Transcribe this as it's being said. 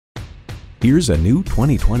Here's a new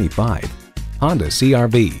 2025 Honda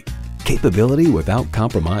CR-V. Capability without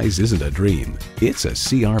compromise isn't a dream, it's a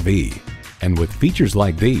CR-V. And with features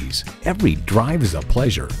like these, every drive is a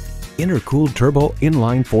pleasure. Intercooled turbo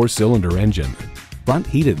inline 4-cylinder engine, front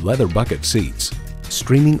heated leather bucket seats,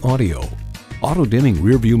 streaming audio, auto-dimming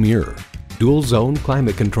rearview mirror, dual zone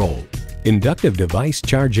climate control, inductive device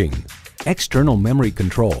charging, external memory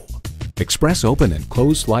control, express open and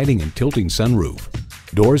close sliding and tilting sunroof,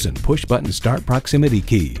 doors and push button start proximity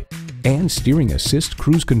key, and steering assist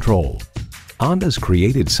cruise control. Honda's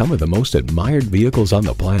created some of the most admired vehicles on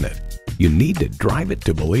the planet. You need to drive it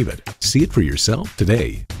to believe it. See it for yourself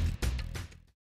today.